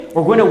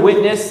we're going to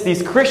witness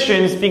these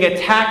Christians being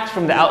attacked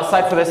from the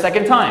outside for the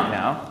second time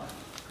now.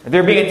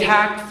 They're being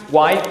attacked.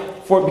 Why?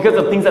 Because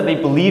of things that they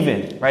believe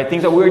in, right?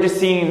 Things that we're just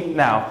seeing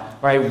now,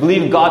 right? We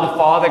believe in God the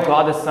Father,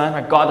 God the Son,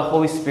 right? God the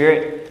Holy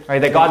Spirit, right?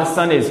 That God the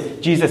Son is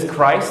Jesus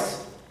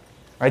Christ,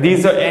 right?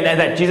 These are, and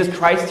that Jesus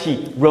Christ,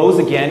 He rose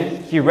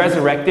again, He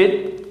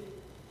resurrected,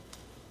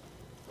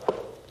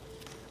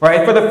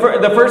 right? For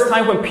the first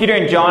time when Peter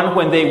and John,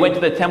 when they went to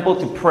the temple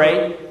to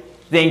pray,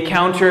 they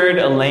encountered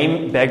a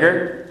lame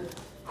beggar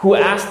who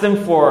asked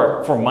them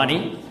for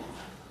money.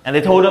 And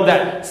they told him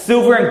that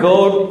silver and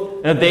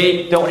gold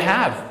they don't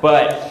have,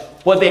 but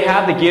what they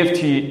have they give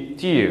to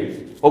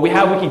you. What we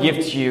have we can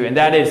give to you, and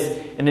that is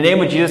in the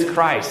name of Jesus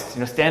Christ.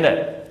 Stand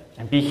up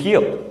and be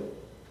healed.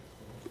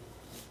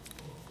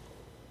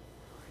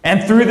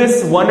 And through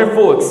this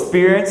wonderful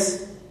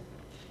experience,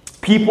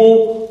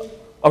 people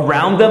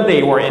around them,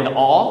 they were in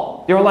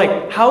awe. They were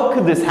like, how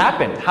could this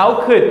happen?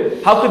 How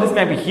could this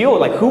man be healed?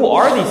 Like, who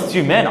are these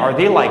two men? Are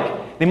they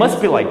like, they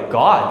must be like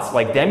gods,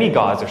 like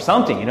demigods or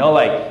something,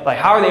 like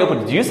how are they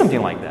able to do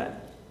something like that?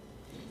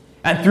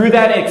 And through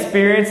that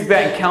experience,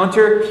 that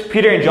encounter,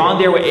 Peter and John,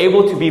 they were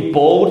able to be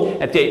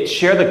bold and to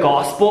share the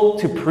gospel,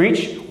 to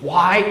preach.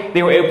 Why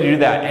they were able to do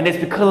that? And it's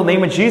because of the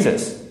name of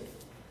Jesus.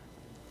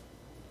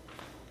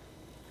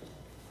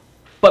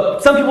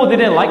 But some people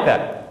didn't like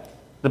that.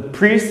 The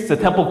priests, the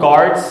temple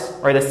guards,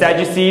 or the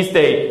Sadducees,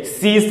 they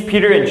seized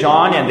Peter and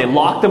John and they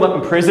locked them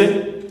up in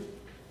prison.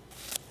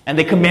 And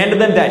they commanded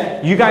them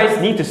that you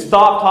guys need to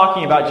stop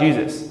talking about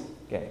Jesus.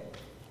 Okay.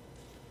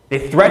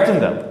 They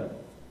threatened them.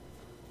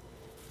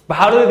 But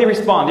how did they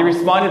respond? They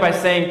responded by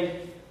saying,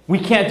 we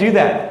can't do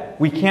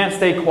that. We can't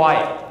stay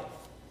quiet.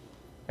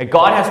 And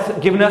God has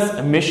given us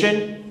a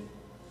mission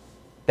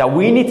that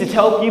we need to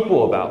tell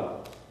people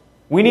about.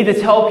 We need to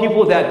tell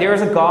people that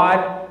there's a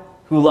God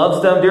who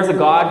loves them. There's a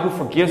God who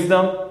forgives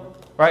them.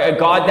 Right? A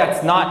God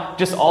that's not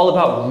just all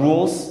about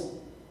rules.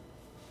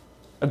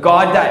 A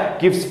God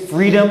that gives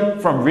freedom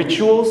from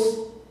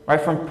rituals, right,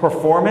 from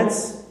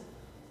performance.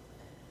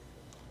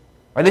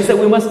 Right? They said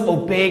we must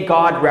obey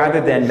God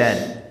rather than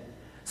men.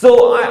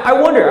 So I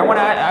wonder,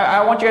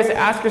 I want you guys to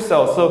ask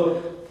yourselves,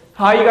 so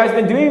how you guys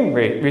been doing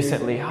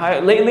recently?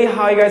 Lately,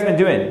 how you guys been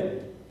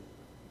doing?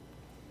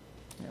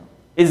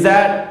 Is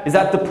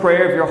that the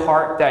prayer of your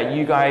heart that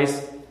you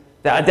guys,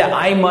 that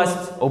I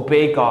must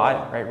obey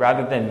God, right,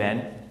 rather than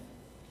men?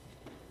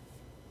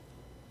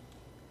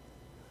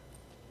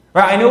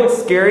 Right, I know it's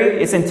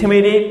scary, it's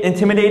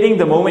intimidating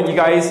the moment you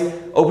guys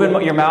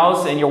open your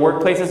mouths in your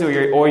workplaces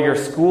or your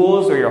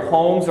schools or your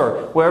homes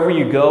or wherever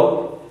you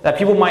go, that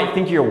people might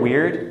think you're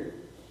weird.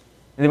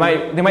 They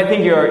might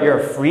think you're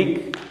a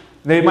freak.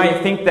 They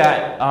might think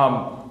that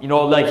you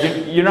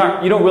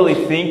don't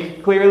really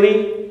think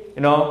clearly,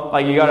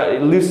 like you got a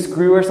loose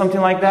screw or something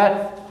like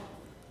that.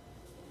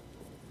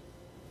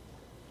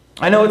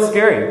 I know it's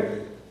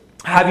scary.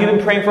 Have you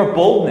been praying for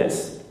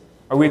boldness?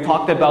 Or we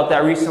talked about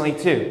that recently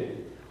too.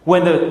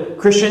 When the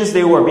Christians,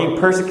 they were being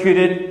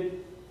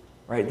persecuted,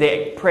 right?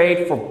 They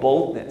prayed for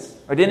boldness.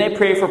 Or didn't they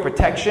pray for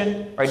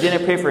protection? Or didn't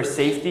they pray for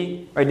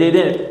safety? Or they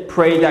didn't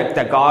pray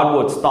that God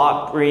would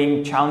stop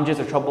bringing challenges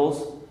or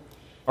troubles?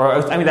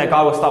 That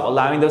God would stop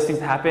allowing those things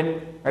to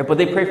happen? Right? But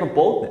they prayed for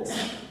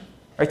boldness,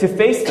 right? To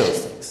face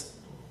those things.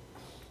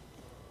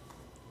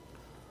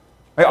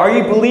 Right? Are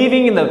you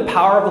believing in the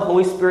power of the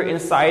Holy Spirit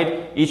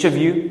inside each of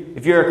you?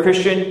 If you're a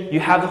Christian, you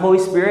have the Holy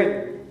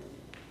Spirit.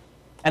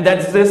 And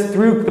that's this,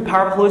 through the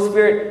power of the Holy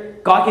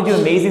Spirit, God can do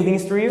amazing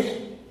things through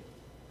you.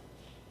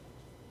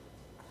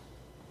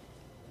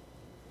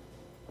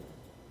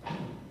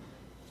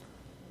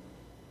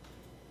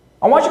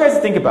 I want you guys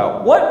to think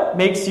about what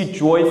makes you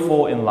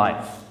joyful in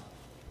life.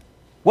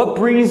 What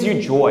brings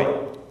you joy?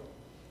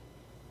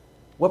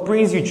 What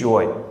brings you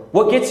joy?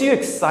 What gets you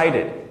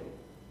excited?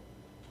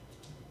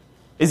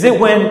 Is it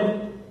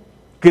when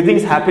good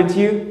things happen to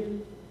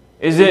you?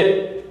 Is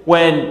it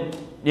when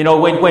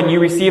you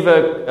receive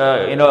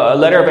a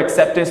letter of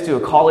acceptance to a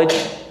college?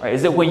 Right?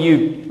 Is it when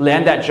you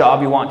land that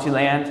job you want to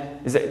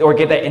land? Is it, or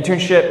get that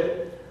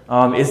internship?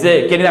 Is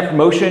it getting that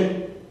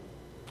promotion?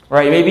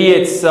 Right? Maybe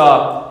it's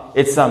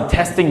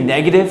testing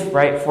negative,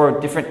 right, for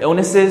different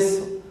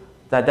illnesses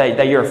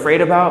that you're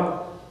afraid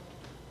about.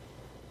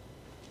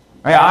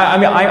 Right?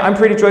 I'm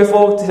pretty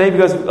joyful today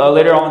because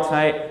later on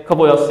tonight, a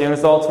couple of young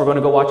adults, we're going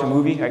to go watch a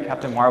movie,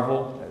 Captain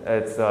Marvel.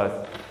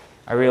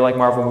 I really like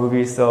Marvel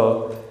movies,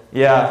 so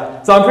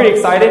yeah. So I'm pretty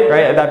excited,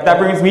 right? That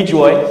brings me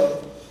joy.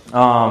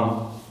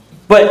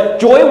 But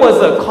joy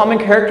was a common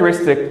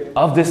characteristic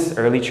of this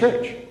early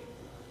church,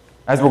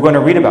 as we're going to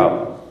read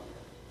about.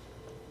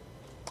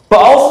 But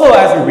also,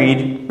 as we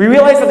read, we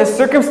realize that the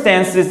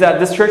circumstances that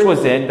this church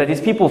was in, that these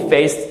people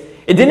faced,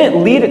 it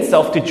didn't lead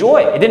itself to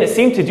joy. It didn't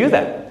seem to do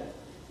that.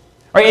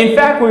 Right? In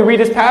fact, when we read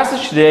this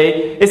passage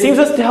today, it seems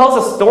to tell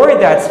us a story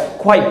that's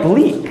quite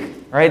bleak.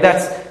 Right?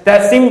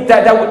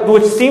 That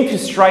would seem to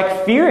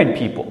strike fear in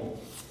people.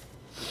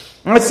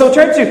 So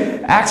turn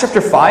to Acts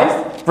chapter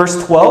 5,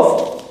 verse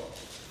 12.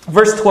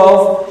 Verse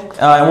 12,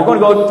 and we're going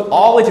to go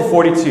all the way to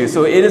 42,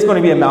 so it is going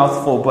to be a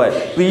mouthful, but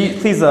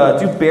please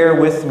do bear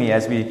with me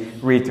as we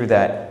read through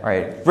that. All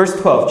right, verse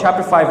 12,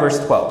 chapter 5,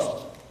 verse 12.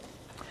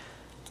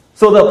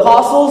 So the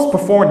apostles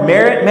performed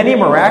many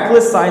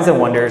miraculous signs and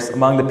wonders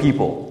among the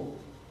people,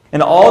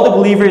 and all the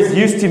believers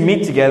used to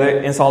meet together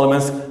in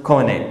Solomon's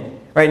colonnade.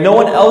 Right, no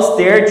one else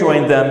dared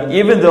join them,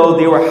 even though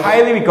they were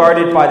highly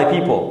regarded by the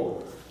people.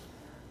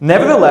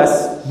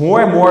 Nevertheless,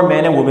 more and more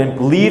men and women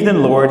believed in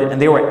the Lord,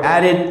 and they were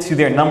added to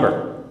their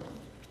number.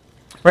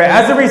 Right,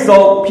 as a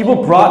result,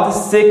 people brought the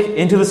sick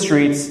into the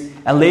streets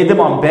and laid them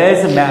on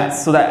beds and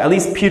mats so that at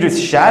least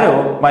Peter's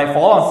shadow might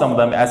fall on some of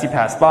them as he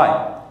passed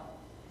by.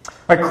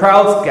 Right,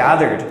 crowds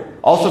gathered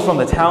also from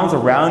the towns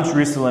around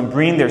Jerusalem,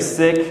 bringing their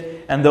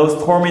sick and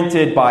those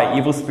tormented by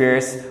evil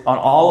spirits, and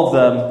all of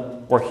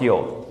them were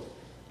healed.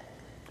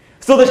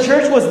 So the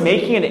church was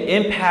making an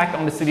impact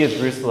on the city of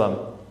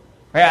Jerusalem.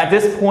 Right, at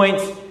this point,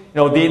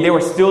 they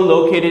were still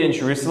located in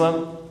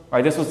Jerusalem.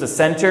 Right, this was the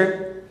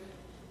center.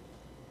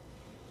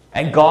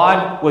 And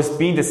God was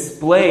being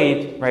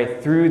displayed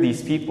right through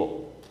these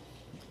people.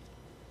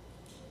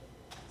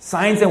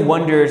 Signs and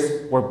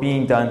wonders were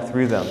being done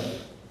through them.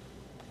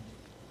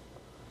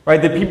 Right,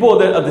 the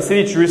people of the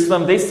city of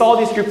Jerusalem, they saw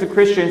these groups of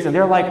Christians and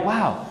they're like,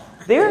 wow,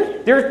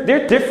 they're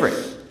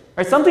different.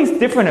 Right, something's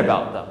different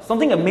about them.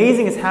 Something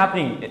amazing is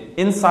happening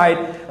inside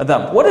of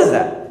them. What is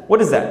that?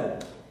 What is that?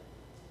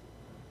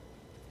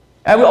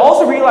 And we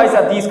also realize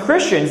that these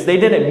Christians, they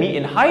didn't meet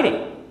in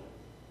hiding.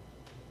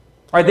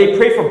 Right? They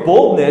prayed for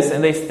boldness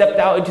and they stepped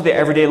out into their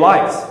everyday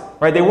lives.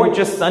 Right? They weren't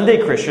just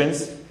Sunday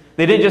Christians.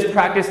 They didn't just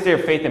practice their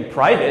faith in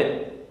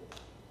private.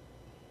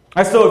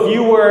 Right? So if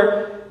you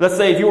were, let's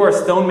say, if you were a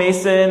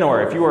stonemason,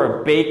 or if you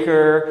were a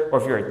baker,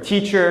 or if you're a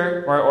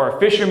teacher, or a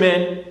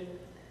fisherman,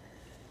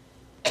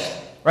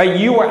 right?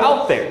 You were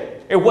out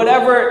there.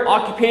 Whatever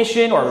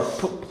occupation or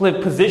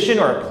position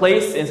or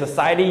place in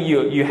society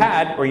you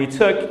had or you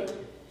took,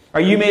 or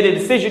you made a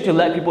decision to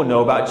let people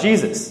know about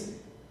Jesus.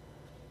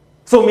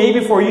 So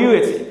maybe for you,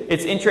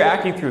 it's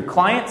interacting through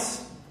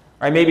clients,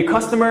 right? Maybe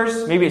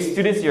customers, maybe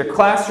students in your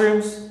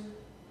classrooms,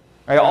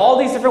 right? All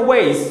these different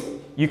ways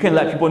you can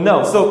let people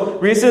know. So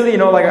recently,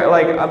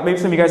 like maybe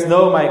some of you guys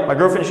know, my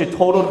girlfriend, she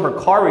totaled her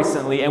car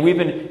recently, and we've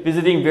been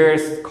visiting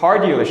various car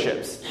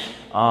dealerships.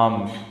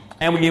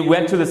 And we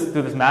went to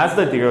this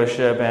Mazda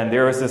dealership, and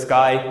there was this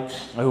guy,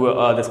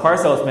 this car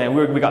salesman.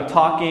 We got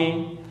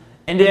talking.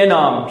 And then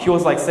he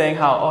was like saying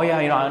how, oh yeah,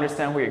 I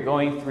understand what you're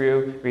going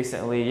through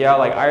recently. Yeah,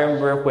 like I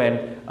remember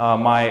when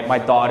my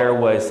daughter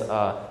was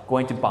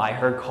going to buy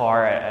her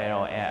car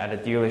at a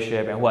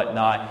dealership and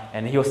whatnot.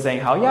 And he was saying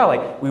how, yeah,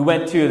 like we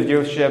went to the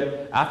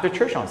dealership after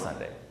church on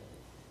Sunday.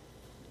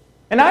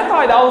 And I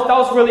thought that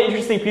was a really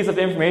interesting piece of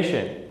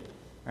information,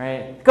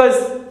 right? Because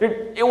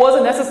it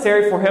wasn't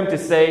necessary for him to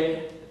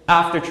say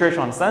after church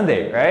on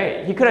Sunday,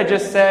 right? He could have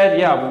just said,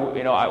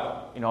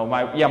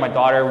 yeah, my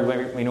daughter,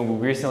 we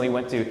recently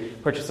went to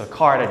purchase a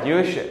car at a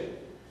dealership.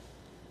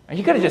 And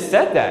he could have just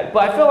said that.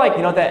 But I feel like,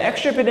 that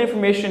extra bit of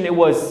information, it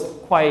was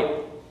quite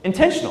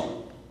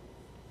intentional.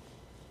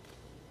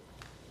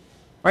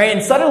 Right?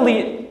 And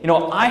suddenly,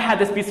 I had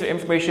this piece of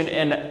information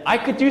and I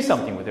could do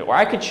something with it, or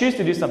I could choose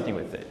to do something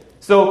with it.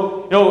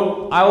 So,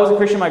 I was a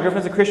Christian, my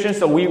girlfriend's a Christian,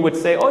 so we would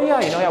say, oh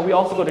yeah, we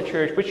also go to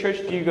church. Which church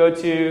do you go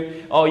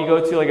to? Oh, you go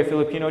to like a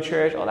Filipino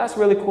church. Oh, that's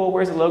really cool.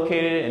 Where's it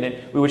located? And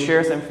then we would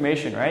share some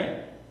information,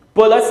 right?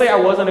 But let's say I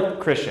wasn't a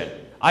Christian.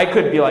 I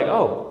could be like,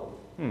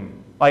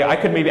 like I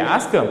could maybe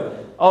ask them,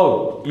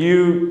 oh,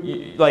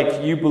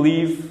 you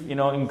believe,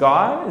 in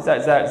God? Is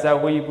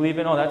that what you believe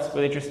in? Oh, that's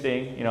really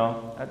interesting.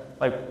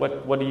 Like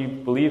what do you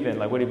believe in?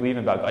 Like what do you believe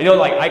in about God?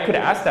 Like I could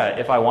ask that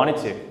if I wanted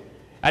to.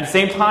 At the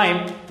same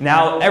time,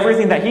 now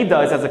everything that he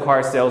does as a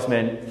car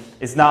salesman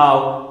is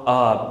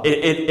now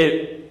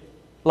it's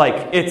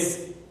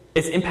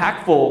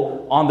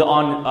impactful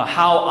on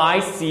how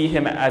I see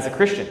him as a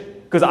Christian.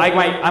 Because I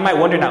might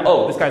wonder now,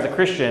 oh, this guy's a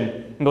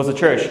Christian and goes to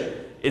church.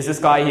 Is this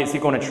guy, is he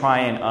going to try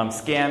and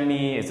scam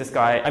me? Is this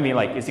guy,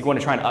 is he going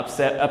to try and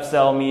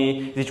upsell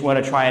me? Is he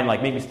going to try and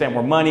make me spend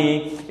more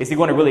money? Is he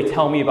going to really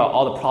tell me about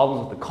all the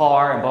problems with the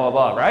car and blah,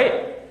 blah, blah,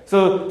 right?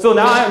 So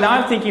now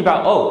I'm thinking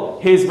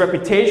about, his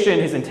reputation,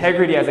 his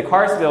integrity as a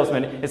car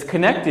salesman is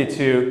connected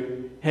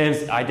to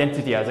his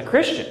identity as a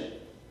Christian.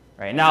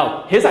 Right?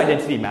 Now, his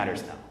identity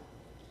matters now.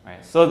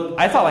 Right? So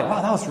I thought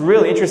wow, that was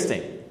really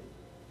interesting.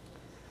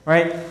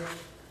 Right?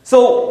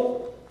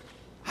 So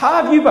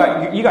how have you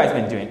guys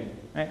been doing?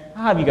 Right?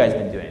 How have you guys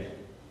been doing? All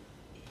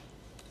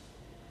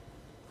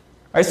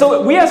right,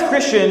 so we as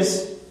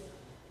Christians,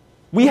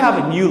 we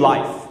have a new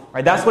life.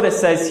 Right? That's what it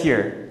says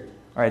here.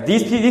 All right,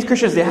 these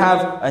Christians, they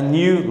have a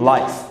new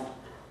life.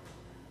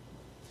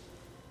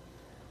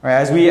 All right,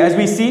 as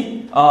we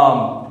see,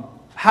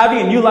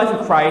 having a new life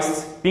in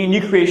Christ, being a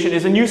new creation,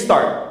 is a new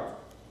start.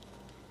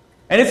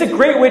 And it's a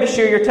great way to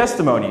share your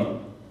testimony.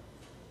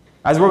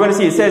 As we're going to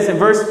see, it says in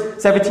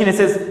verse 17, it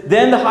says,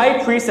 "Then the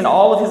high priest and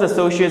all of his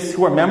associates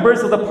who were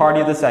members of the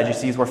party of the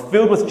Sadducees were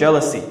filled with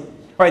jealousy.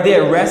 Right, they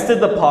arrested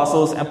the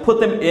apostles and put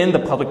them in the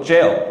public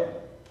jail.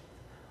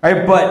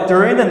 Right, but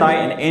during the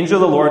night, an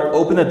angel of the Lord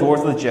opened the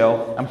doors of the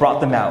jail and brought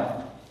them out.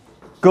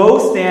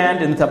 Go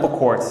stand in the temple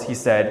courts, he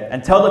said,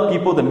 and tell the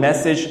people the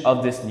message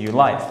of this new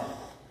life.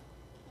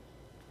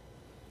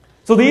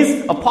 So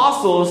these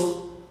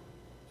apostles,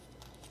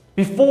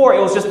 before it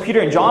was just Peter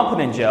and John put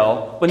in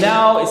jail, but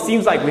now it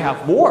seems like we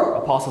have more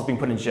apostles being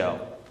put in jail.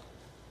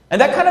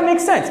 And that kind of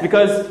makes sense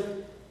because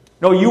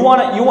if you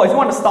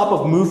want to stop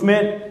a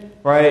movement,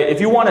 right? If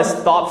you want to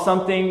stop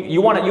something,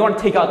 you want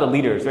to take out the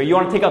leaders, right? You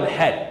want to take out the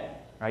head.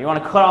 Right? You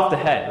want to cut off the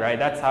head, right?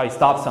 That's how you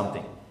stop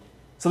something.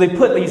 So they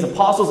put these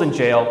apostles in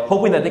jail,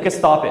 hoping that they could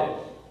stop it.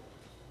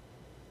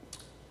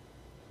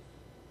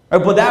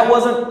 Right? But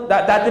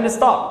that didn't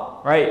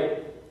stop,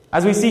 right?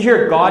 As we see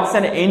here, God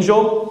sent an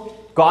angel.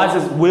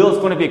 God's will is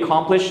going to be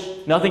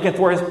accomplished. Nothing can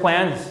thwart his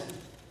plans.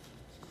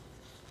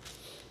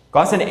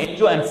 God sent an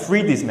angel and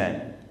freed these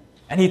men.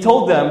 And he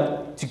told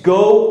them to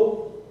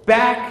go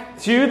back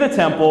to the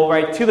temple,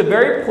 right? To the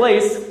very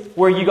place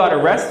where you got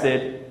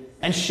arrested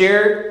and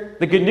share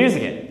the good news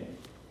again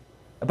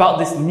about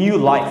this new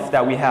life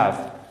that we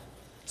have.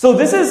 So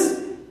this is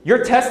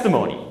your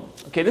testimony.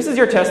 Okay, this is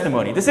your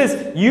testimony. This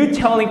is you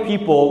telling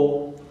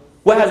people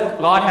what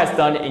God has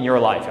done in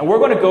your life. And we're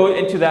going to go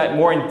into that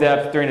more in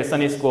depth during the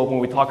Sunday school when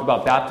we talk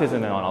about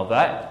baptism and all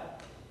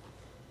that.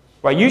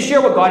 Right? You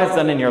share what God has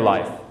done in your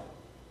life.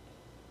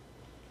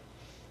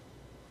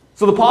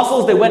 So the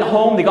apostles, they went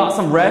home, they got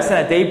some rest, and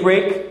at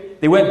daybreak,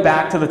 they went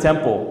back to the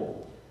temple.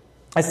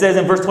 It says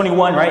in verse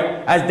 21, right?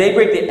 As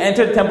daybreak, they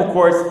entered the temple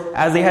courts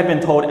as they had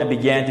been told and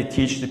began to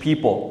teach the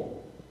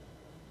people.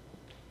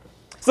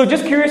 So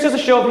just curious, just a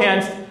show of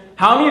hands,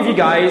 how many of you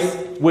guys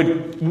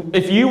would,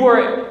 if you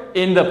were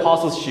in the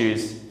apostles'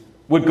 shoes,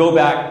 would go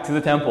back to the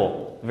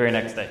temple the very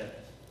next day?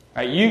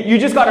 Right? You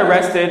just got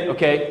arrested,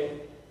 okay?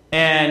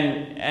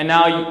 And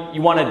now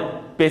you want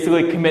to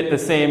basically commit the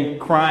same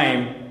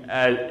crime,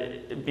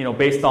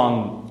 based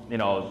on,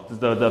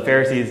 the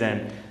Pharisees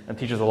and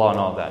teachers of the law and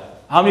all of that.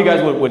 How many of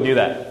you guys would do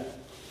that?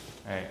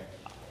 All right.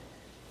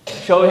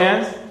 Show of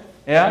hands.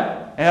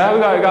 Yeah, we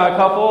got a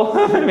couple.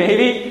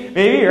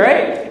 maybe,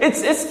 right?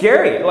 It's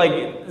scary.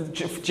 Like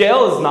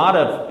jail is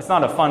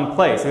not a fun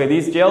place. Okay,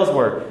 these jails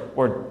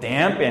were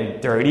damp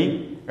and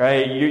dirty,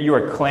 right? You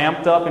were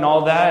clamped up and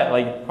all that,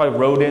 like probably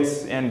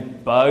rodents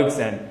and bugs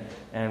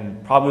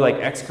and probably like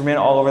excrement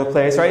all over the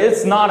place, right?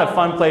 It's not a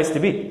fun place to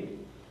be.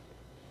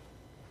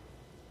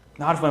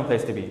 Not a fun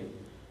place to be.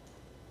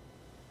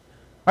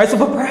 All right, so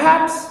but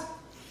perhaps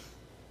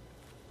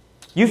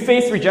you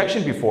faced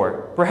rejection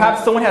before.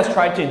 Perhaps someone has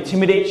tried to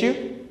intimidate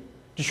you,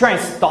 to try and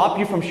stop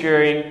you from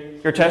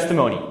sharing your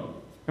testimony.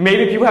 Or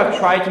maybe people have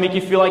tried to make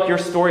you feel like your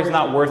story is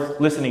not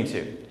worth listening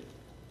to.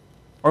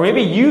 Or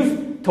maybe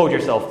you've told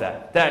yourself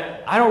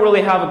that I don't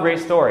really have a great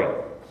story.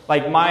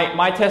 Like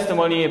my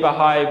testimony about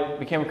how I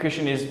became a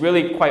Christian is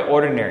really quite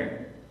ordinary.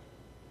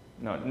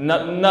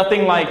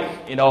 Nothing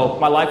like,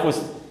 my life was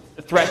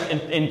a threat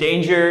in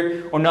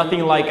danger, or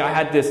nothing like I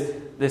had this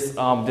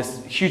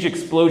huge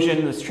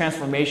explosion, this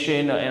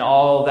transformation, and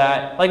all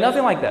that. Like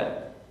nothing like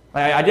that.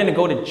 I didn't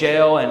go to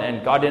jail,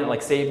 and God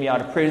didn't save me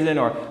out of prison,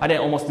 or I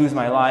didn't almost lose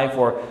my life,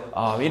 or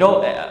I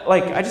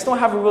just don't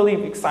have a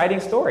really exciting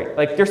story.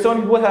 Like there's so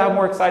many people that have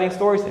more exciting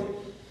stories than me.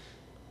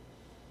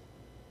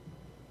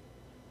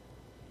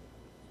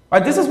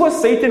 Right, this is what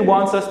Satan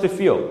wants us to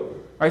feel.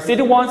 Right,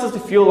 Satan wants us to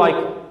feel like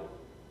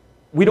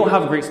we don't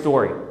have a great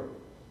story.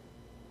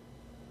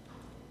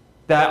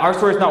 That our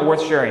story is not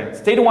worth sharing.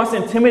 Satan wants to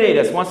intimidate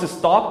us, wants to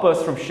stop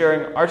us from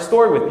sharing our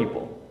story with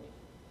people.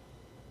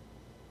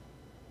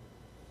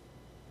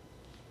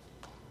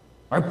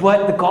 Right,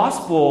 but the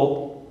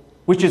gospel,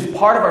 which is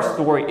part of our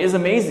story, is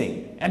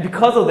amazing. And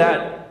because of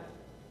that,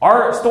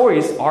 our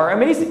stories are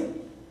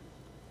amazing.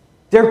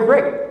 They're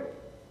great.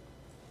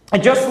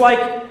 And just like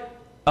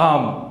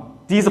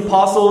these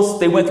apostles,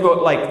 they went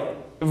through a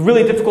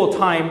really difficult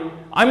time.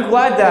 I'm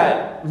glad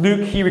that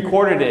Luke, he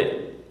recorded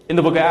it in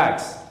the book of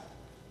Acts.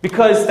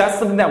 Because that's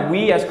something that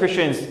we as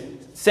Christians,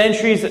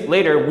 centuries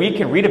later, we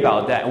can read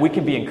about that and we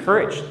can be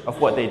encouraged of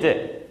what they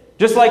did.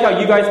 Just like how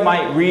you guys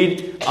might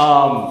read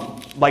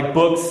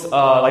books,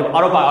 like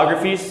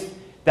autobiographies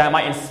that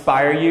might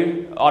inspire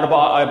you.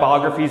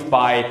 Autobiographies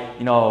by,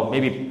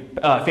 maybe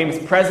famous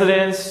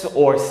presidents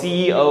or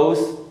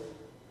CEOs.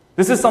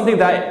 This is something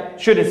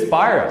that should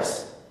inspire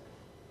us.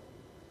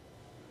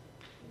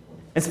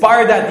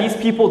 Inspired that these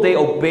people, they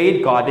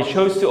obeyed God. They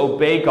chose to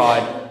obey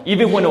God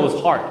even when it was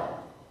hard.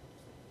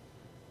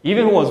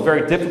 Even when it was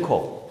very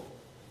difficult.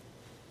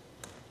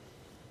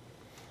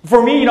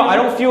 For me, I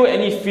don't feel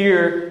any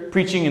fear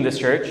preaching in this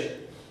church.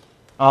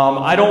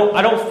 I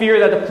don't fear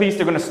that the police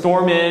are going to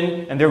storm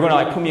in and they're going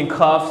to put me in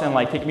cuffs and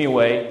take me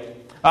away.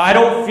 I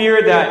don't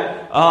fear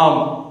that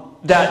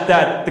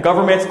that the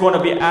government's going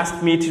to be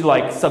asking me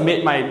to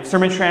submit my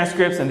sermon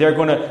transcripts, and they're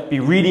going to be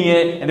reading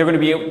it, and they're going to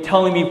be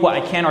telling me what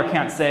I can or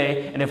can't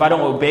say, and if I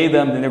don't obey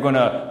them, then they're going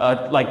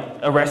to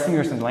arrest me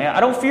or something like that. I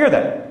don't fear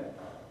that.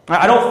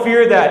 I don't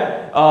fear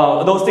that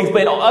those things,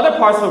 but in other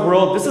parts of the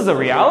world, this is a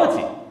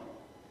reality.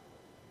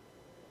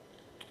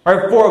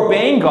 Right? For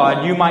obeying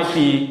God, you might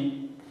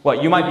be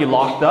what? You might be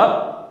locked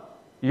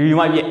up. You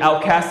might be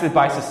outcasted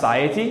by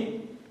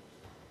society.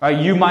 Right?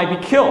 You might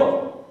be killed.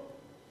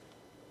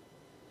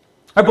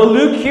 Right? But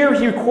Luke here,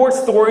 he records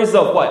stories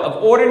of what?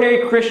 Of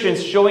ordinary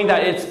Christians showing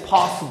that it's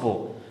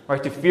possible,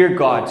 right, to fear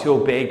God, to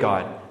obey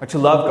God, or to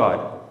love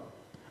God.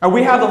 And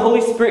we have the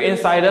Holy Spirit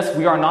inside us.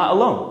 We are not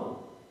alone.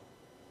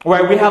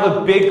 Right? We have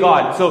a big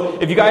God.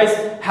 So if you guys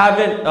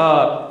haven't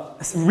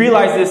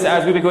realized this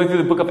as we've been going through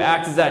the book of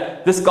Acts, is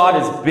that this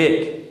God is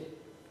big.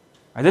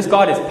 Right? This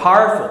God is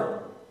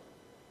powerful.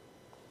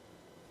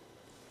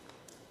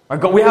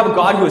 Right? We have a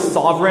God who is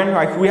sovereign.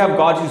 Right? We have a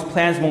God whose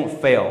plans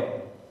won't fail.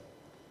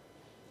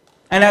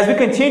 And as we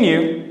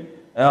continue,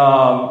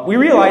 we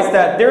realize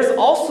that there's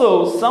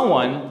also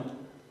someone,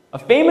 a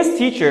famous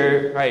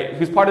teacher, right,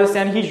 who's part of the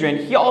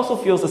Sanhedrin. He also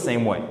feels the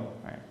same way.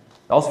 Right?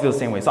 He also feels the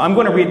same way. So I'm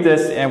going to read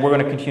this, and we're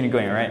going to continue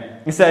going. Right?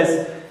 It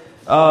says,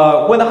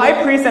 when the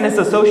high priest and his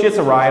associates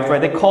arrived,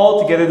 right, they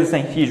called together the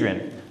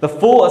Sanhedrin, the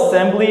full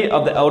assembly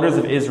of the elders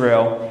of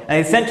Israel,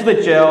 and they sent to the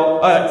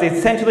jail.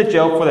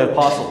 For the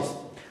apostles.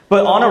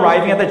 But on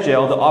arriving at the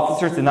jail, the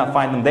officers did not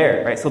find them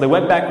there. Right? So they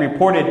went back and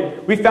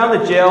reported, "We found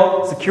the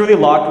jail securely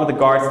locked with the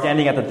guards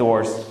standing at the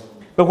doors.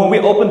 But when we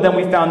opened them,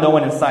 we found no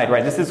one inside."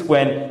 Right? This is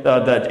when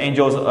the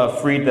angels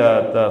freed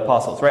the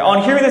apostles. Right?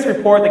 On hearing this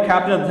report, the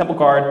captain of the temple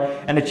guard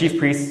and the chief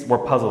priests were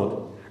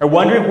puzzled, or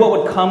wondering what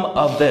would come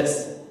of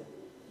this.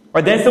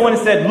 Right? Then someone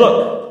said,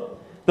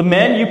 "Look, the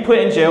men you put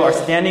in jail are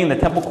standing in the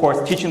temple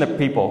courts teaching the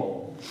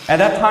people." At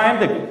that time,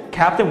 the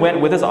captain went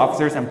with his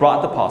officers and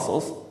brought the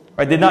apostles.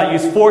 Right? Did not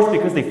use force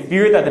because they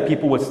feared that the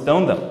people would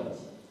stone them.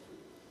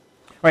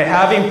 Right?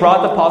 Having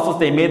brought the apostles,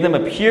 they made them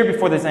appear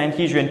before the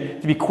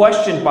Sanhedrin to be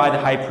questioned by the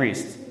high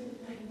priest.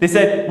 They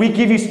said, we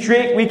gave you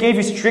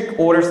strict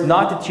orders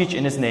not to teach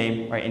in his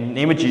name, right, in the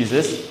name of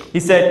Jesus.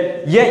 He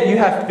said, "Yet you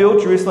have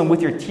filled Jerusalem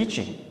with your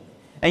teaching,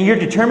 and you're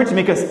determined to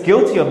make us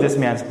guilty of this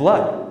man's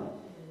blood."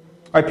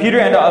 Right, Peter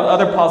and the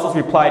other apostles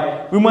replied,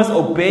 "We must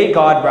obey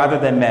God rather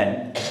than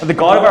men. For the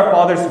God of our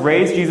fathers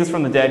raised Jesus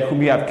from the dead,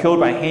 whom you have killed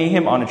by hanging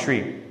him on a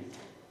tree.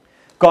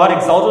 God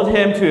exalted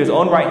him to his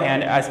own right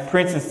hand as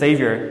Prince and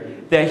Savior,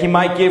 that he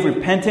might give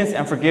repentance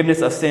and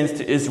forgiveness of sins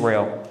to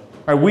Israel.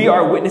 Right, we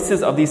are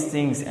witnesses of these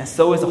things, and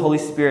so is the Holy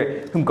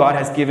Spirit, whom God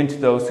has given to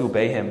those who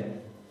obey him."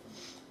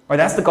 Right,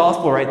 that's the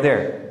gospel right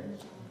there.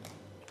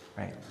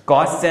 Right,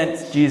 God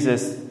sent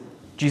Jesus.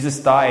 Jesus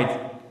died.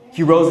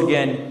 He rose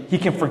again. He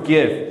can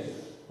forgive,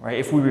 right,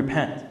 if we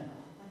repent.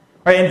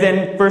 Right, and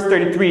then verse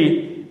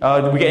 33,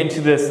 we get into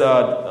this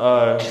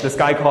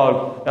guy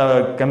called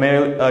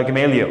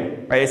Gamaliel.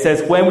 Right, it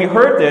says, when they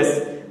heard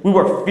this,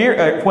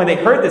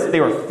 they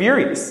were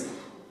furious,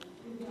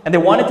 and they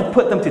wanted to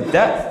put them to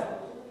death.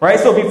 Right,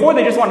 so before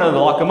they just wanted to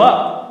lock them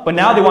up, but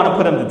now they want to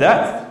put them to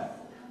death.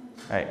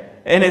 Right,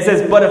 and it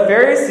says, but a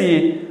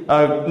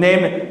Pharisee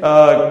named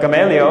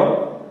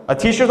Gamaliel, a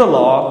teacher of the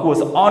law, who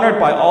was honored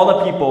by all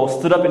the people,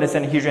 stood up in the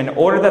Sanhedrin and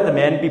ordered that the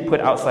men be put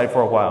outside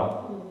for a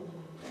while.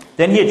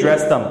 Then he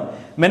addressed them,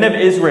 "Men of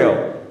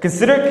Israel,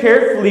 consider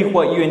carefully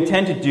what you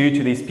intend to do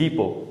to these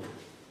people.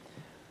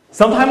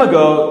 Some time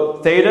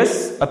ago,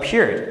 Theudas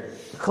appeared,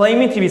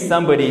 claiming to be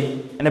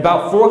somebody, and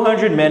about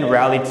 400 men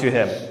rallied to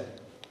him."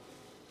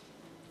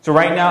 So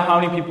right now, how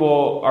many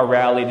people are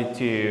rallied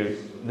to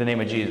the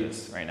name of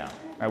Jesus right now?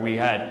 Right, we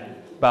had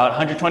about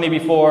 120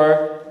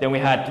 before, then we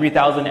had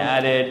 3,000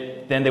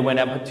 added, then they went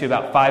up to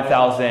about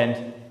 5,000,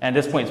 and at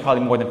this point it's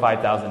probably more than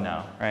 5,000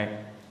 now, right?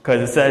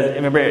 Because it says,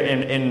 remember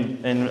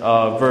in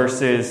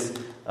verses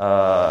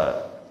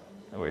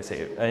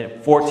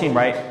 14,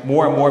 right?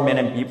 More and more men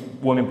and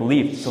women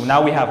believed. So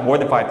now we have more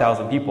than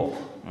 5,000 people.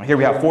 Here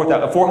we have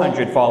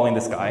 400 following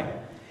this guy.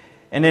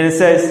 And then it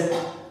says,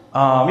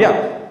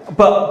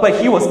 but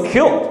he was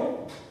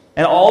killed,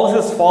 and all of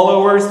his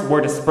followers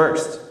were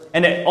dispersed,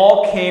 and it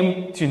all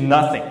came to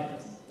nothing.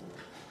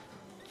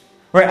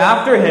 Right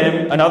after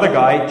him, another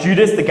guy,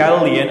 Judas the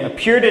Galilean,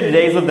 appeared in the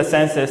days of the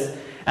census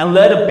and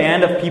led a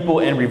band of people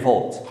in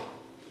revolt.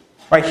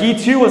 Right, he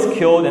too was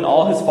killed, and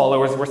all his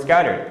followers were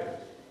scattered.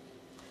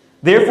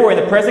 Therefore, in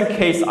the present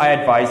case, I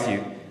advise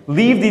you,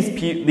 leave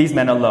these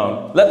men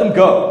alone. Let them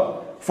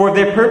go. For if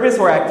their purpose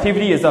or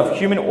activity is of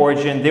human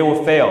origin, they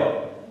will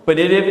fail. But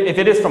if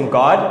it is from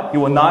God, you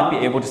will not be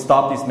able to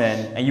stop these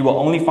men, and you will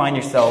only find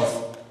yourselves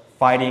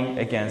fighting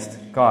against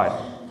God.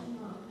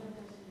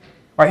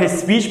 Right,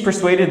 his speech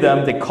persuaded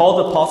them. They called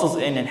the apostles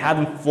in and had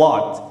them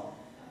flogged.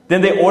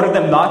 Then they ordered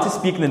them not to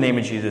speak in the name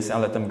of Jesus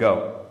and let them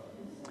go.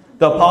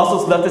 The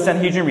apostles left the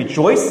Sanhedrin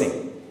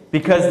rejoicing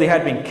because they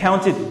had been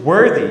counted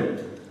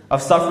worthy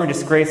of suffering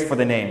disgrace for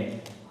the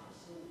name.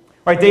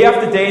 Right, day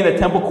after day in the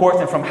temple courts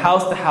and from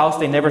house to house,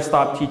 they never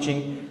stopped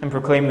teaching and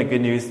proclaiming the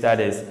good news, that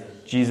is,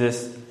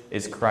 Jesus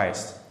is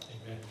Christ.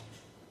 Amen.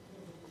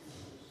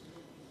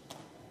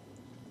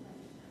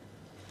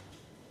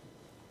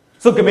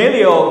 So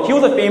Gamaliel, he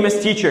was a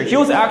famous teacher. He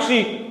was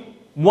actually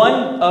he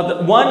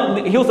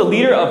was the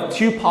leader of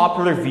two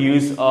popular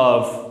views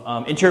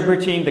of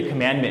interpreting the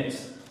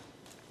commandments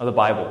of the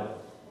Bible.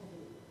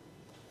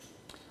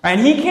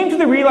 And he came to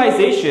the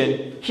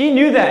realization, he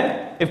knew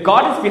that if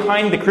God is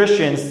behind the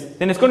Christians,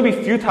 then it's going to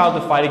be futile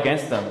to fight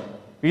against them.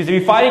 Because if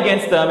you fight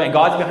against them and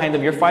God's behind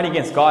them, you're fighting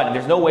against God, and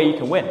there's no way you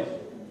can win.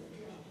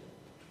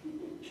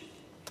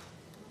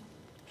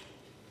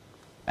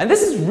 And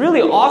this is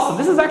really awesome.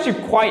 This is actually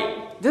quite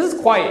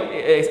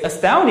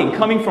astounding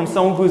coming from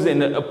someone who's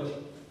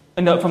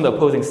from the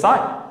opposing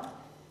side.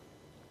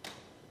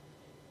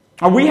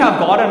 And we have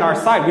God on our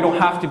side. We don't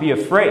have to be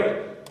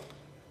afraid.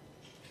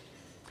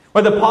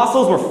 But the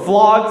apostles were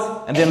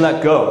flogged and then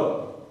let go.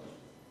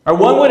 Or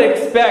one would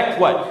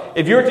expect what?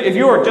 If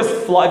you were just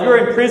flogged, if you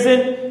were in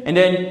prison and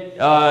then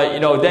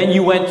then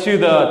you went to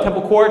the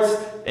temple courts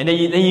and then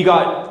you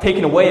got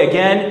taken away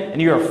again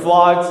and you were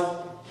flogged.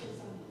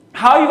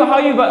 How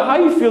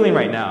are you feeling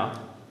right now?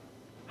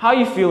 How are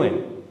you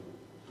feeling?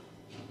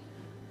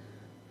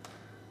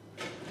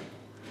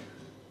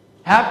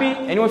 Happy?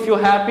 Anyone feel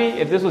happy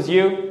if this was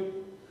you?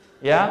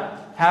 Yeah?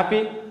 Happy?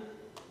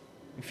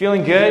 You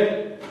feeling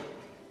good?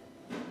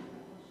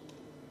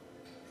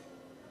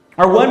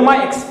 Or one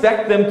might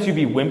expect them to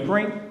be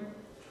whimpering.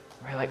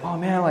 Right? Like, oh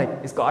man,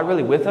 like, is God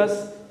really with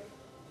us?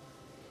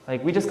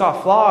 Like, we just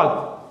got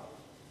flogged.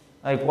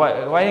 Like,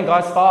 why didn't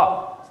God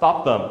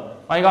stop them?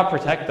 Why didn't God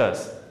protect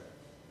us?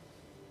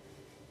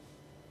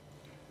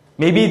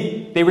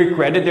 Maybe they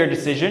regretted their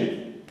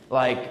decision.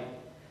 Like,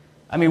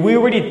 we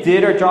already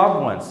did our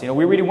job once. We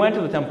already went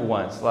to the temple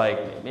once.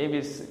 Like,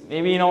 maybe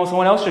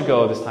someone else should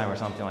go this time or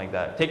something like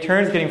that. Take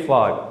turns getting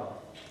flogged.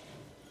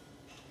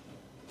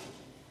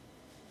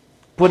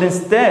 But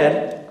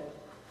instead,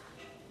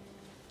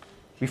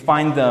 we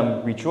find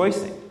them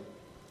rejoicing.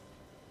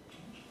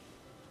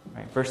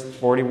 Right, verse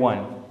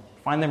 41.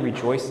 Find them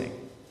rejoicing.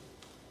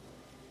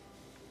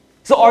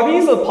 So are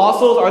these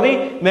apostles, are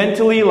they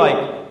mentally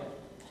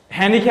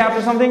handicapped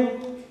or something?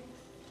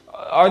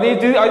 Are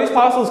these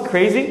apostles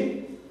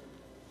crazy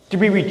to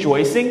be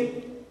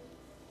rejoicing?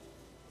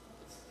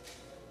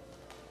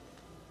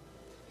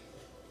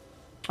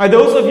 Are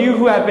those of you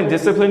who have been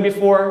disciplined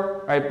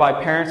before, right,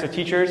 by parents or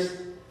teachers?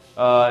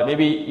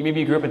 Maybe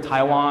you grew up in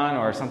Taiwan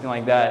or something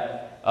like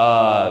that,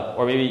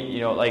 or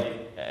maybe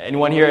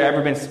anyone here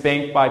ever been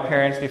spanked by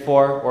parents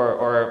before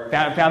or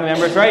family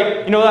members,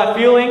 right? You know that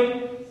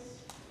feeling?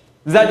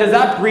 Does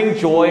that bring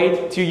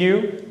joy to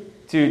you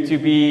to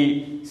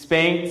be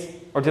spanked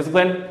or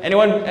disciplined?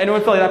 Anyone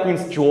feel like that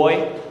brings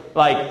joy?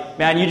 Like,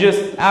 man, you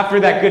just after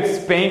that good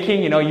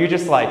spanking, you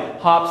just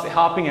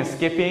hopping and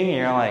skipping, and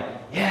you're like,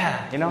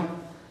 yeah,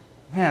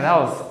 man, that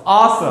was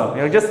awesome.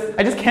 I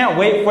just can't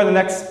wait for the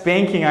next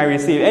spanking I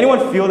receive.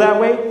 Anyone feel that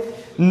way?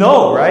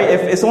 No, right?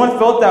 If someone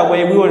felt that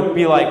way, we would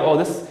be like, oh,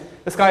 this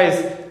guy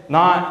is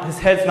not, his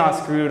head's not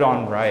screwed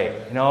on right.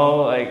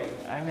 Yeah,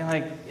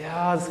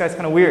 this guy's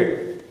kind of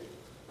weird.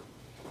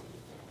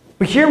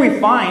 But here we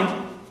find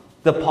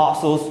the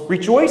apostles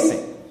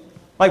rejoicing.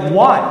 Like,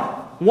 why?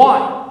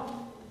 Why?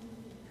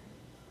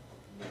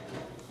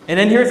 And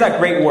then here's that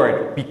great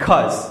word,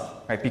 because.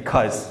 Right,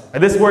 because.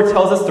 And this word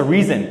tells us the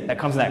reason that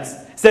comes next.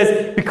 It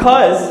says,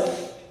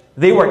 because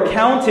they were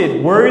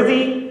counted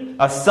worthy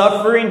of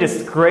suffering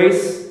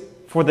disgrace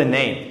for the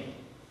name.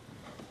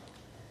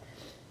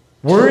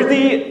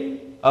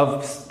 Counted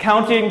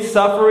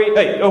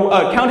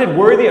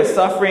worthy of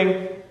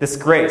suffering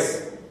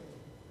disgrace.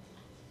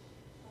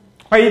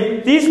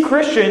 Right, these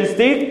Christians,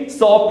 they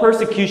saw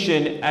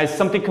persecution as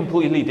something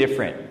completely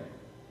different.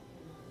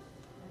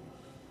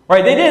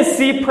 Right, they didn't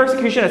see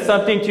persecution as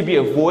something to be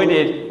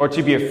avoided or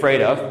to be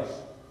afraid of.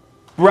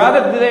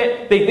 Rather,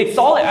 they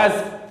saw it as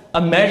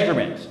a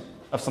measurement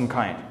of some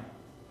kind.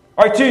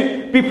 Right,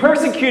 to be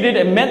persecuted,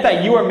 it meant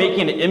that you are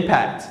making an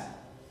impact.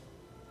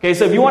 Okay,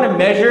 so if you want to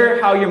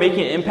measure how you're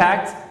making an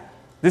impact,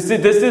 this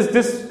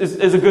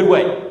is a good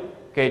way.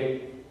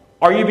 Okay,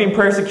 are you being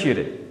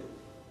persecuted?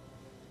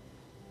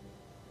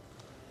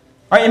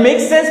 All right, it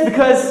makes sense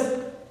because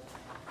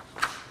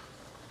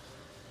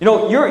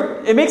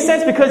it makes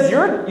sense because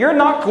you're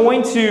not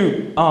going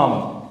to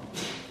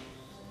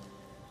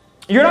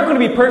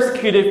be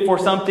persecuted for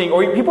something,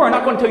 or people are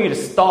not going to tell you to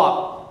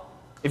stop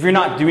if you're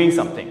not doing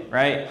something,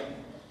 right?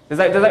 Does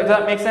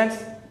that make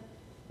sense?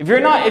 If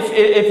you're not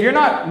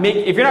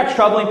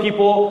troubling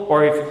people,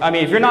 or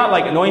if you're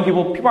not annoying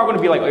people aren't going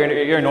to be like, oh,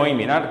 you're annoying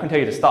me. They're not going to tell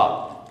you to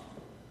stop.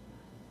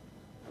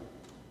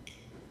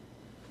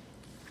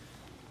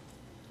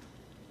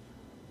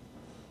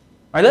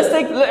 All right, let's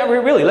take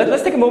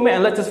a moment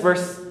and let this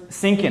verse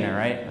sink in. All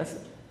right,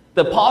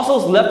 the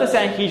apostles left the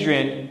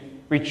Sanhedrin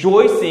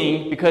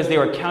rejoicing because they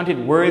were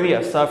counted worthy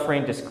of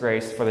suffering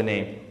disgrace for the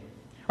name.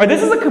 All right,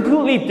 this is a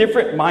completely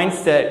different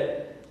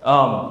mindset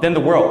than the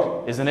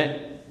world, isn't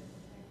it?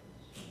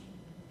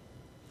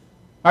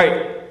 All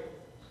right,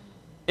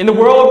 in the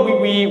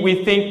world,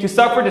 we think to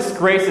suffer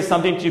disgrace is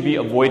something to be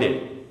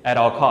avoided at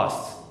all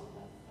costs.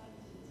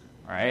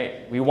 All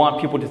right, we want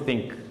people to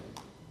think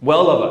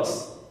well of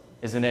us.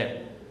 Isn't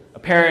it?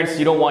 Parents,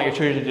 you don't want your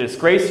children to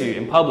disgrace you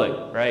in public,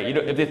 right?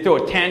 If they throw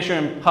a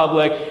tantrum in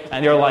public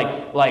and they're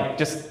like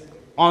just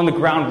on the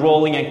ground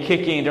rolling and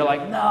kicking, they're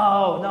like,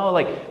 no,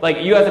 like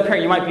you as a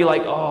parent, you might be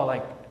like, oh,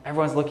 like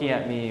everyone's looking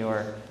at me,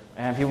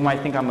 and people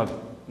might think I'm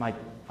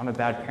I'm a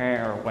bad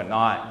parent or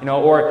whatnot,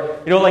 or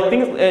like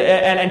things.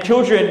 And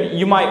children,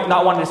 you might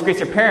not want to disgrace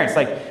your parents,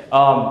 like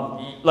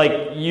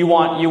you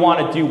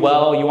want to do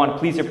well, you want to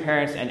please your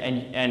parents,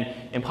 and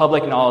in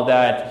public and all of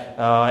that,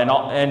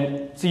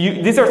 and so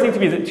these are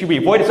things to be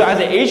avoided. So as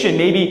an Asian,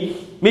 maybe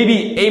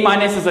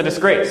A- is a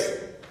disgrace.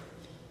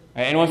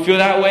 Right? Anyone feel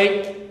that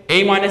way?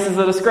 A- is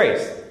a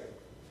disgrace.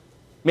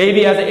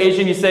 Maybe as an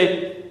Asian, you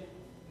say,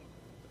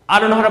 I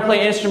don't know how to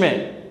play an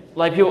instrument.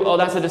 Like people, oh,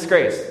 that's a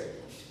disgrace.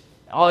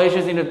 All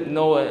Asians need to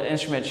know an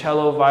instrument,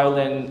 cello,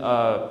 violin,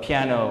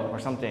 piano, or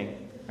something,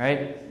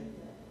 right?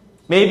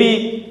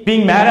 Maybe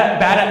being bad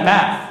at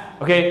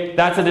math, okay,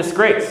 that's a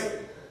disgrace,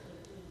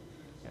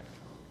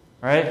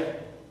 right?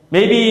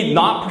 Maybe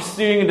not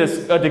pursuing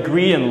a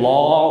degree in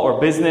law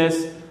or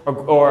business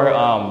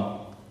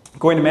or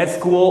going to med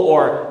school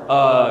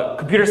or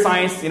computer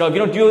science. If you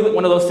don't do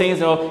one of those things,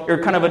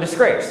 you're kind of a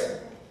disgrace.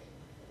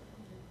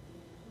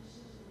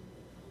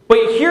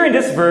 But here in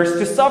this verse,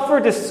 to suffer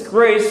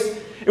disgrace,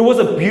 it was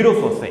a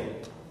beautiful thing.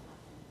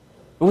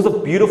 It was a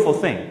beautiful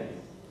thing.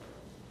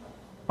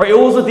 Or it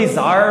was a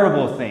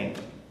desirable thing.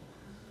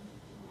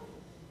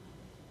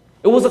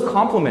 It was a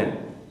compliment.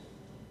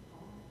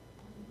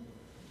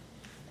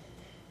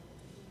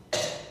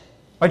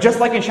 Or just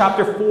like in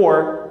chapter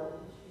 4,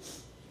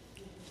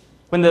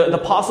 when the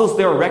apostles,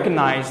 they were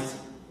recognized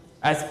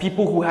as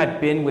people who had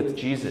been with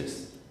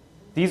Jesus.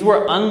 These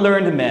were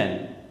unlearned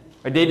men.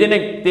 They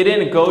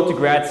didn't go to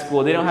grad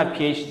school. They don't have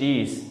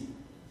PhDs.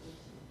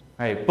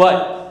 Right?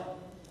 But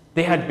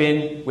they had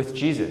been with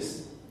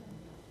Jesus.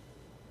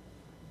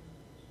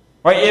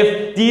 Right?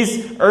 If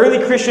these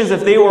early Christians,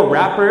 if they were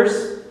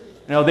rappers,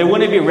 they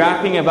wouldn't be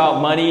rapping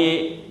about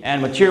money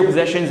and material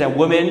possessions and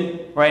women,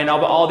 right? And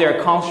about all their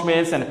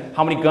accomplishments and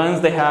how many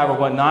guns they have or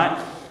whatnot.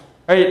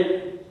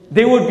 Right?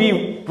 They would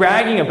be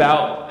bragging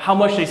about how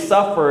much they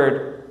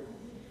suffered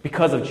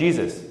because of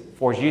Jesus,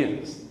 for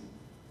Jesus.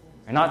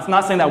 And it's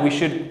not saying that we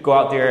should go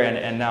out there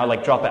and now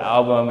drop an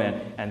album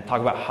and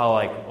talk about how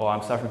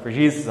I'm suffering for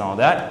Jesus and all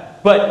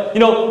that. But,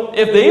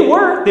 if they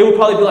would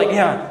probably be like,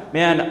 yeah,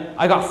 man,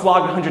 I got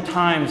flogged 100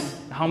 times.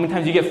 How many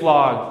times you get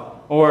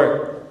flogged?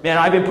 Or, man,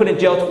 I've been put in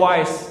jail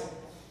twice.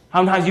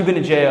 How many times you been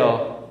in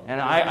jail? And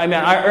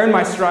I earned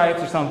my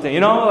stripes or something.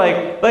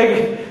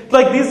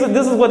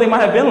 This is what they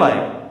might have been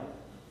like.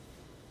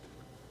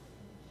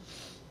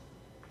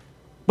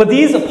 But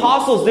these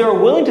apostles, they were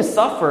willing to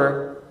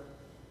suffer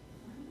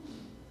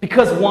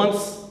because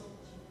once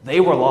they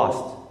were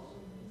lost.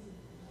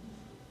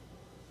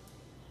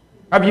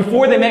 Right,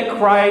 before they met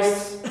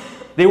Christ,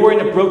 they were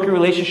in a broken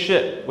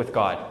relationship with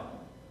God.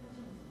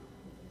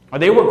 Or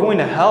they were going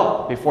to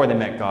hell before they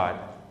met God.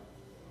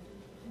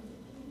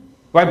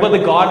 Right, but the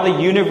God of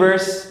the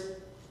universe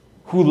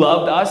who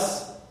loved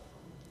us,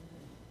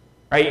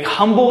 right,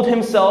 humbled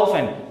himself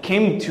and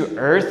came to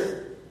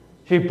earth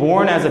to be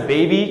born as a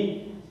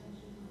baby,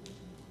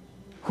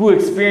 who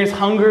experienced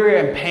hunger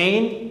and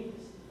pain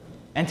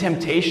and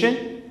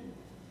temptation.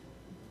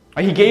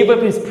 He gave up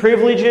his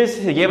privileges.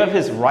 He gave up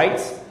his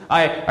rights.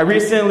 I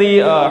recently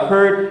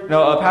heard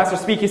a pastor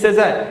speak. He says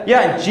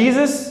that,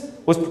 Jesus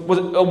was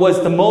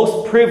the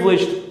most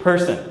privileged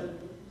person.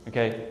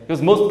 Okay? He was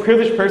the most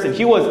privileged person.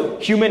 He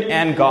was human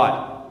and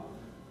God.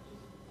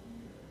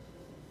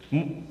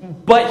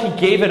 But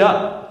he gave it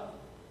up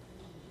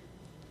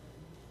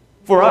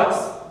for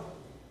us.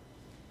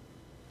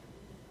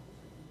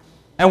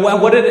 And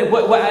what ended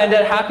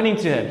up happening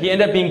to him? He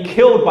ended up being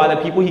killed by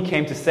the people he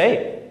came to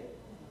save.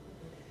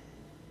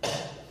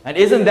 And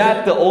isn't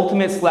that the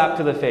ultimate slap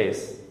to the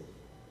face?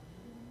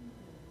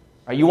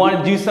 Or you want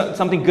to do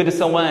something good to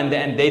someone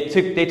and they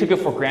took it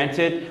for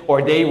granted,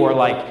 or they were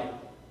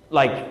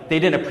like they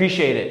didn't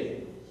appreciate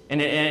it,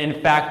 and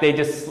in fact they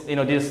just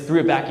threw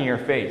it back in your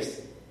face.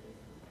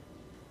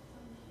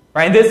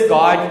 Right? And this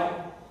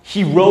God,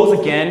 he rose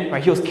again.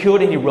 Right? He was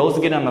killed and he rose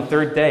again on the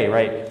third day.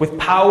 Right? With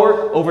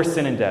power over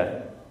sin and death.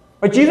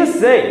 But Jesus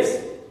saves.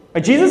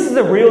 Jesus is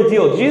the real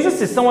deal.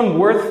 Jesus is someone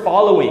worth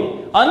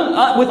following.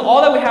 With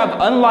all that we have,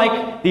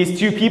 unlike these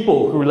two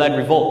people who led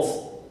revolts.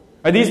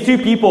 These two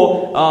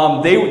people,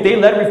 they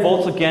led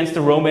revolts against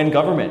the Roman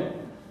government.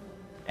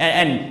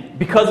 And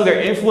because of their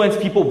influence,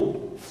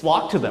 people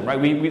flocked to them. Right?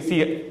 We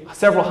see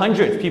several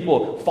hundreds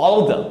people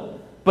followed them.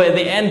 But in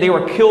the end, they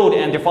were killed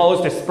and their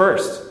followers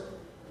dispersed.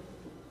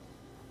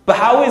 But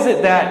how is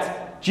it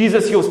that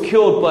Jesus, he was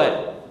killed,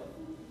 but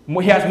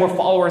he has more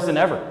followers than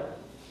ever?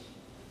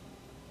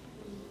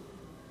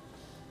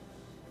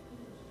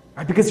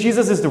 Right? Because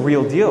Jesus is the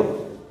real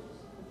deal.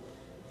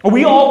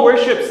 We all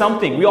worship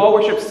something. We all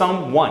worship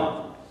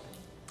someone.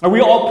 Or we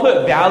all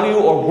put value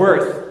or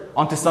worth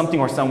onto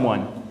something or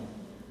someone.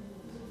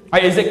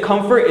 Right? Is it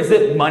comfort? Is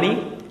it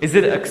money? Is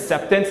it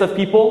acceptance of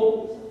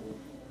people?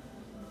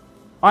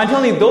 I'm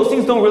telling you, those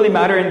things don't really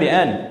matter in the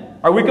end.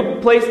 Or we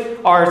could place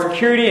our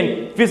security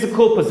in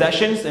physical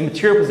possessions and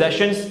material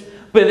possessions,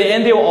 but in the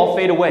end they will all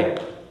fade away.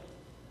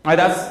 Right?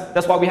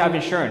 That's why we have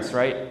insurance,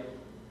 right?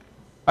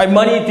 Right?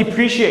 Money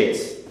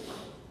depreciates.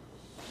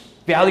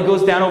 Value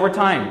goes down over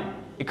time.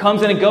 It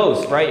comes and it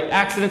goes, right?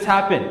 Accidents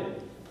happen.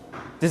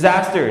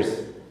 disasters,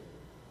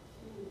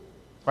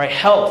 right?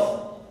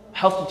 Health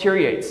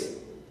deteriorates.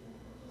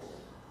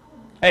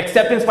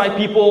 Acceptance by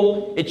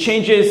people, it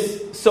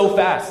changes so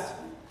fast.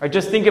 Right?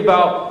 Just think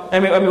about, I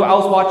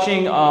was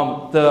watching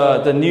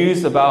the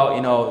news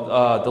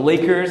about, the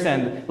Lakers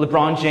and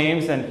LeBron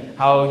James and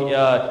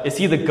how is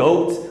he the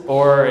GOAT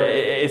or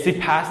is he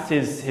past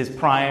his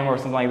prime or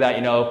something like that,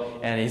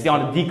 and he's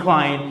on a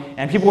decline.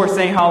 And people were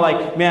saying how,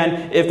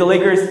 man, if the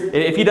Lakers,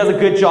 if he does a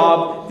good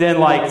job, then,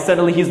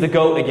 suddenly he's the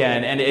GOAT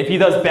again. And if he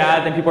does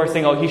bad, then people are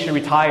saying, oh, he should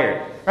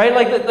retire.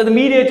 Right? The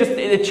media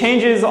it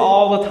changes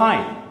all the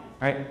time.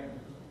 Right?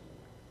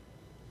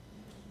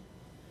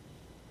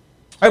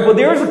 All right, but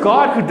there is a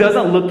God who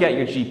doesn't look at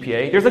your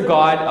GPA. There's a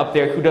God up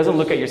there who doesn't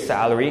look at your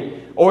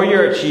salary or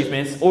your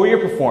achievements or your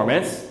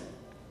performance.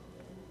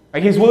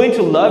 Right? He's willing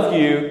to love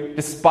you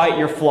despite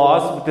your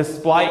flaws,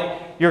 despite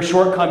your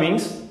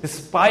shortcomings,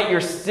 despite your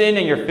sin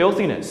and your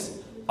filthiness,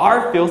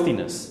 our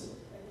filthiness.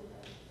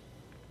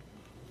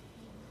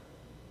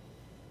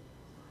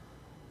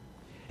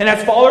 And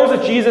as followers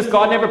of Jesus,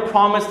 God never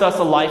promised us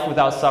a life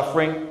without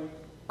suffering.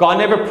 God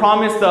never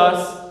promised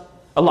us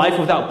a life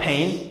without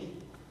pain.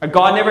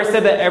 God never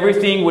said that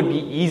everything would be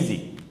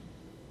easy.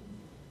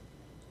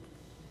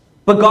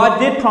 But God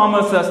did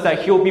promise us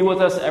that He'll be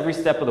with us every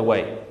step of the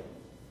way.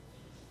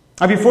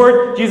 And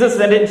before Jesus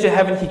ascended into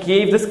heaven, He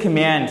gave this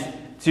command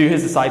to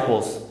His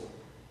disciples.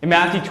 In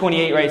Matthew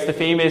 28, right, it's the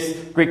famous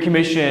Great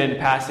Commission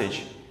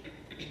passage.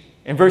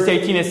 In verse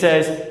 18 it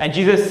says, and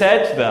Jesus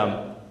said to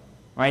them,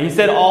 right, He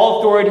said,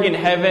 all authority in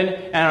heaven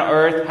and on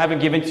earth have been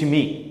given to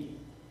me.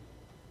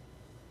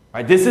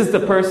 Right, this is the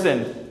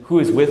person who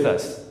is with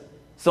us.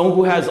 Someone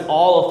who has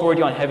all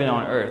authority on heaven and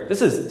on earth.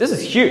 This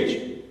is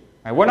huge.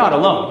 Right? We're not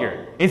alone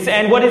here.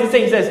 And what does it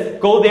say? He says,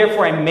 go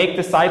therefore and make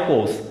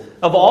disciples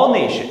of all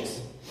nations.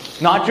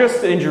 Not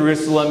just in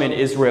Jerusalem and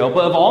Israel,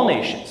 but of all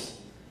nations.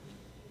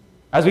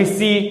 As we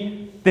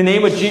see, the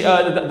name of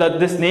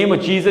this name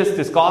of Jesus,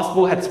 this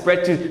gospel had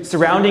spread to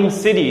surrounding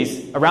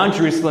cities around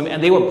Jerusalem,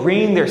 and they were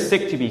bringing their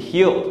sick to be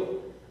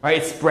healed. Right?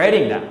 It's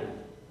spreading now.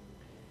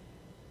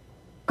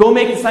 Go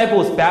make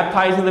disciples,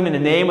 baptizing them in the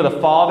name of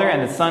the Father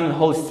and the Son and the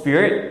Holy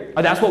Spirit.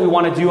 That's what we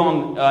want to do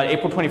on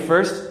April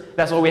 21st.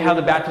 That's why we have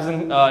the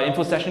baptism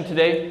info session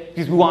today.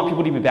 Because we want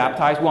people to be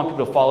baptized. We want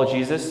people to follow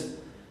Jesus.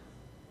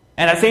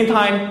 And at the same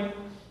time,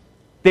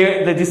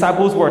 the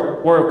disciples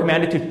were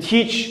commanded to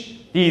teach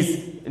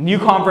these new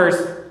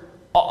converts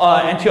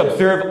and to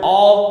observe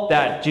all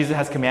that Jesus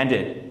has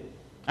commanded.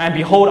 And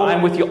behold, I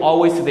am with you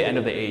always to the end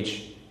of the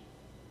age.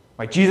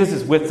 Right? Jesus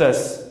is with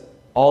us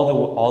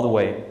all the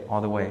way.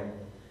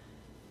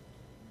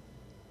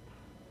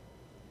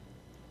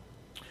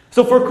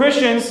 So for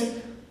Christians,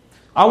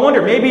 I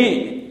wonder,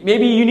 maybe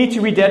you need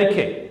to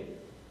rededicate.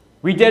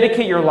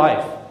 Rededicate your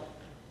life.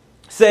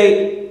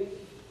 Say,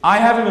 I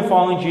haven't been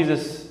following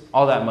Jesus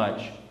all that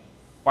much.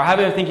 Or I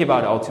haven't been thinking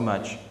about it all too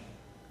much.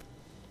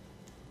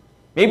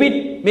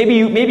 Maybe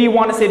you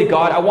want to say to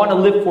God, I want to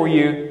live for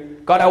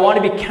you. God, I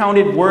want to be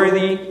counted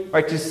worthy,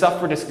 right, to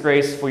suffer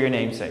disgrace for your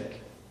name's sake.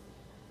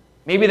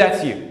 Maybe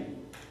that's you.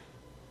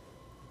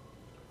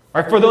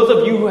 Or for those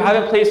of you who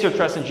haven't placed your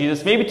trust in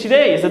Jesus, maybe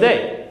today is the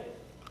day.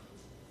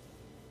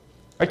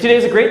 Or today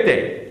is a great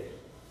day.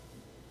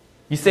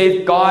 You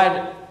say,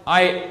 God,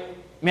 I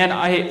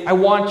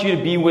want you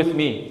to be with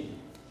me.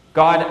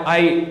 God,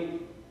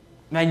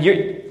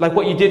 you're,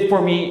 what you did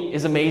for me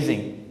is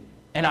amazing.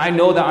 And I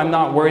know that I'm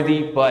not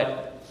worthy,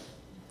 but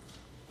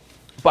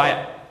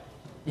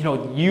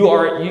you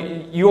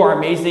are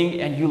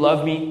amazing and you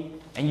love me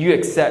and you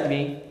accept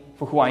me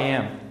for who I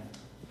am.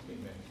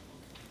 Amen.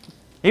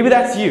 Maybe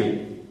that's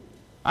you.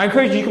 I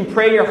encourage you can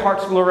pray your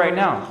heart to the Lord right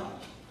now.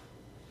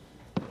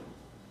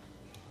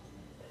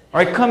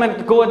 All right, come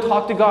and go and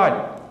talk to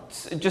God.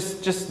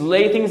 Just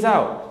lay things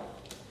out.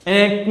 And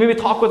then maybe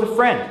talk with a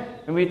friend.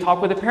 Maybe talk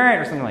with a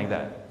parent or something like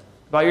that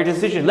about your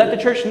decision. Let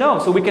the church know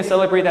so we can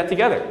celebrate that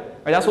together.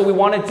 All right, that's what we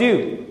want to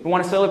do. We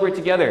want to celebrate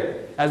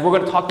together. As we're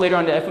going to talk later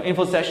on the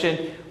info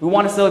session, we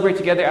want to celebrate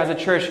together as a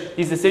church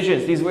these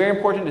decisions, these very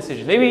important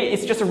decisions. Maybe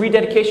it's just a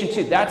rededication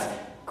too. That's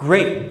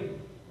great.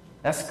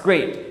 That's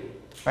great.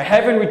 Right?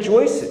 Heaven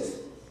rejoices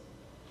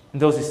in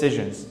those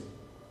decisions.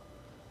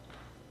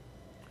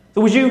 So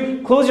would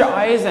you close your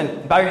eyes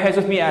and bow your heads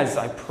with me as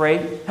I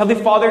pray?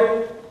 Heavenly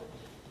Father,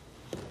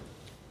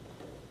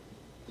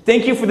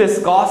 thank you for this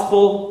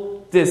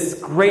gospel, this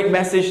great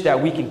message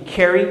that we can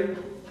carry.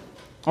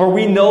 Or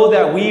we know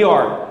that we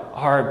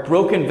are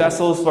broken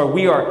vessels, or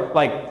we are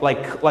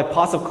like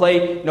pots of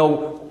clay.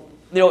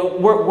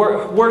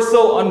 We're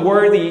so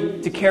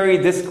unworthy to carry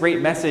this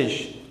great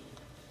message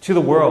to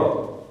the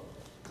world.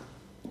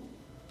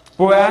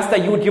 But we ask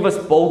that you would give us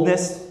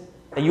boldness,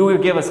 that you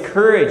would give us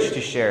courage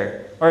to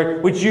share. Or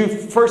would you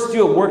first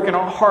do a work in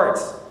our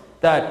hearts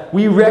that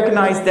we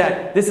recognize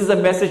that this is a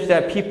message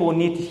that people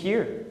need to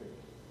hear?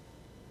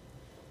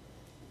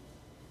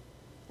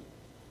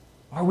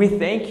 Lord, we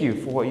thank you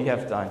for what you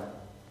have done.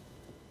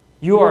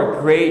 You are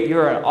great, you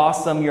are an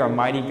awesome, you are a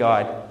mighty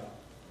God.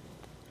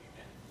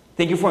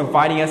 Thank you for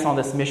inviting us on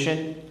this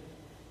mission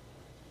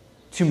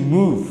to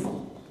move,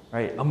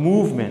 right? A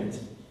movement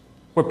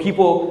where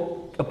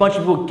a bunch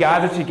of people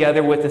gather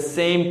together with the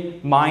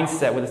same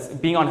mindset,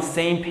 with being on the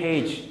same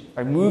page,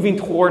 right? Moving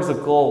towards a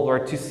goal,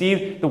 or to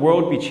see the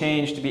world be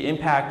changed, to be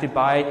impacted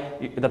by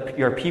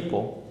your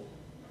people.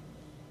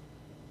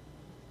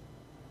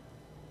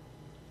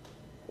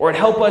 Or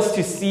help us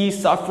to see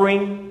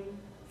suffering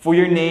for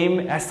your name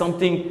as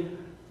something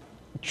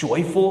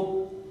joyful.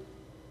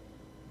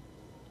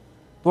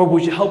 Lord,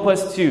 would you help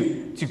us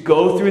to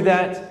go through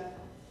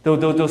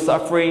those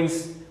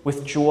sufferings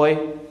with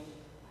joy?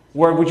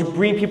 Lord, would you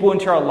bring people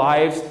into our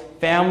lives,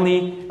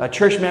 family,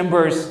 church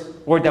members,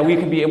 Lord, that we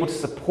can be able to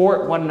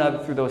support one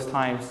another through those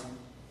times,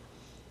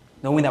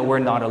 knowing that we're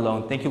not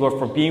alone. Thank you, Lord,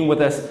 for being with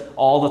us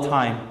all the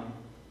time.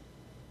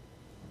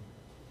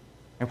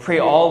 And pray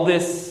all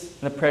this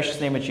in the precious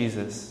name of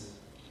Jesus.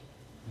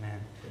 Amen.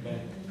 Amen.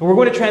 And we're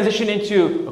going to transition into